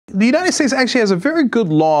the United States actually has a very good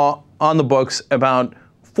law on the books about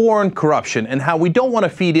foreign corruption and how we don't want to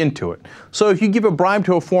feed into it. So if you give a bribe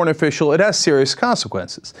to a foreign official, it has serious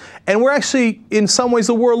consequences. And we're actually, in some ways,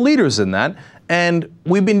 the world leaders in that. And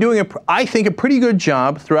we've been doing, I think, a pretty good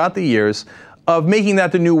job throughout the years of making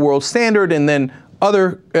that the new world standard, and then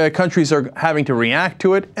other countries are having to react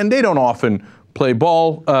to it, and they don't often play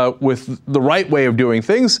ball with the right way of doing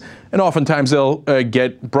things, and oftentimes they'll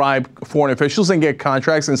bribe foreign officials and get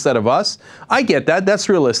contracts instead of us. I get that. That's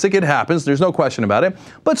realistic. It happens. There's no question about it.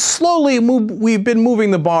 But slowly we've been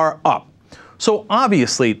moving the bar up. So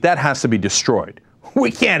obviously that has to be destroyed.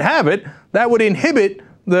 We can't have it. That would inhibit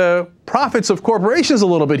the profits of corporations a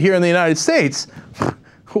little bit here in the United States.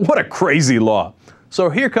 What a crazy law. So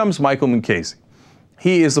here comes Michael Mukasey.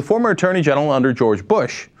 He is the former Attorney General under George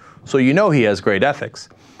Bush, so you know he has great ethics.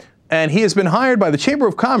 And he has been hired by the Chamber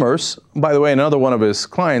of Commerce, by the way, another one of his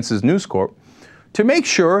clients is News Corp, to make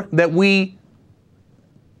sure that we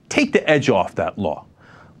take the edge off that law.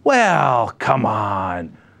 Well, come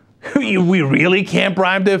on. We really can't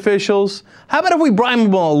bribe the officials? How about if we bribe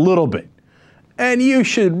them a little bit? And you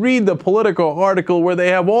should read the Politico article where they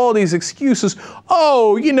have all these excuses.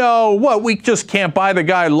 Oh, you know, what, we just can't buy the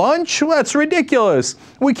guy lunch? Well, that's ridiculous.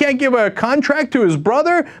 We can't give a contract to his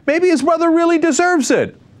brother? Maybe his brother really deserves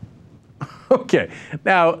it. Okay,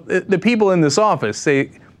 now, the people in this office say,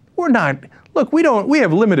 look, we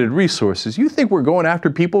have limited resources. You think we're going after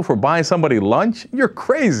people for buying somebody lunch? You're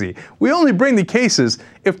crazy. We only bring the cases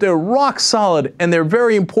if they're rock solid and they're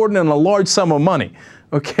very important and a large sum of money.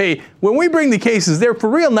 Okay, when we bring the cases, they're for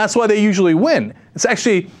real, and that's why they usually win. It's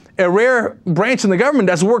actually a rare branch in the government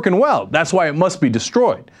that's working well. That's why it must be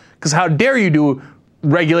destroyed. Because how dare you do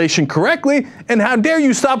regulation correctly, and how dare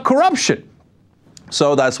you stop corruption?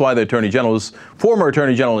 So that's why the former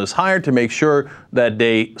Attorney General is hired to make sure that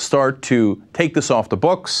they start to take this off the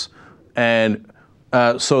books, and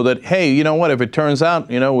so that, hey, you know what, if it turns out,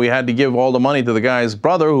 you know, we had to give all the money to the guy's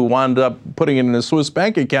brother who wound up putting it in a Swiss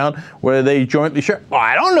bank account where they jointly share. Well,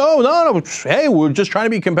 I don't know. No. Hey, we're just trying to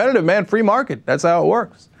be competitive, man. Free market. That's how it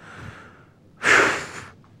works.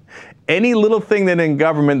 Any little thing that in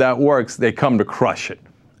government that works, they come to crush it.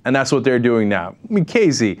 And that's what they're doing now.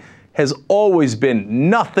 Mukasey has always been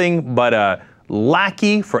nothing but a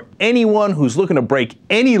lackey for anyone who's looking to break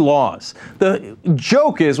any laws. The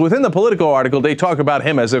joke is, within the Politico article, they talk about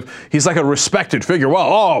him as if he's like a respected figure. Well,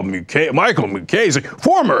 oh, Michael Mukasey,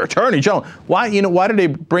 former Attorney General. Why did they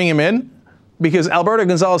bring him in? Because Alberto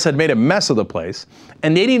Gonzales had made a mess of the place,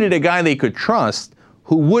 and they needed a guy they could trust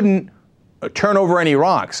who wouldn't turn over any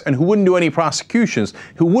rocks and who wouldn't do any prosecutions,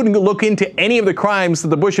 who wouldn't look into any of the crimes that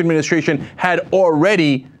the Bush administration had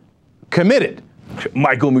already committed.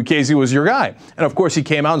 Michael Mukasey was your guy. And of course he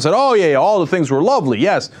came out and said, oh yeah, all the things were lovely.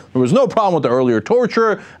 Yes, there was no problem with the earlier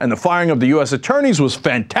torture, and the firing of the U.S. attorneys was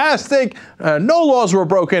fantastic. No laws were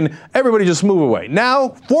broken. Everybody just move away. Now,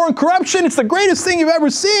 foreign corruption, it's the greatest thing you've ever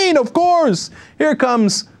seen, of course. Here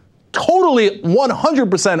comes totally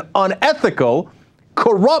 100% unethical,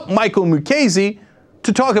 corrupt Michael Mukasey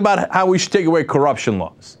to talk about how we should take away corruption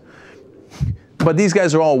laws. But these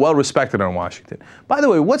guys are all well respected in Washington. By the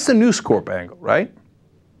way, what's the News Corp angle, right?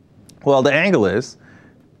 Well, the angle is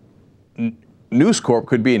News Corp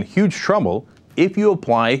could be in huge trouble if you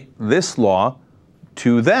apply this law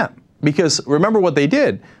to them. Because remember what they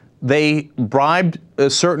did. They bribed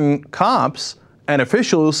certain cops and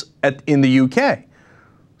officials in the UK.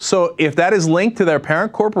 So if that is linked to their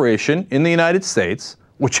parent corporation in the United States,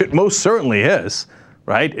 which it most certainly is,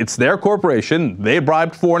 right? It's their corporation. They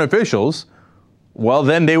bribed foreign officials. Well,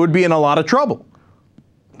 then they would be in a lot of trouble.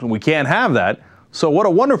 We can't have that. So what a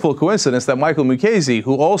wonderful coincidence that Michael Mukasey,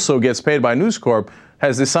 who also gets paid by News Corp,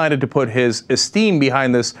 has decided to put his esteem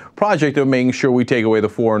behind this project of making sure we take away the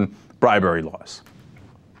foreign bribery laws.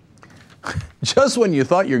 Just when you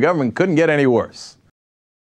thought your government couldn't get any worse.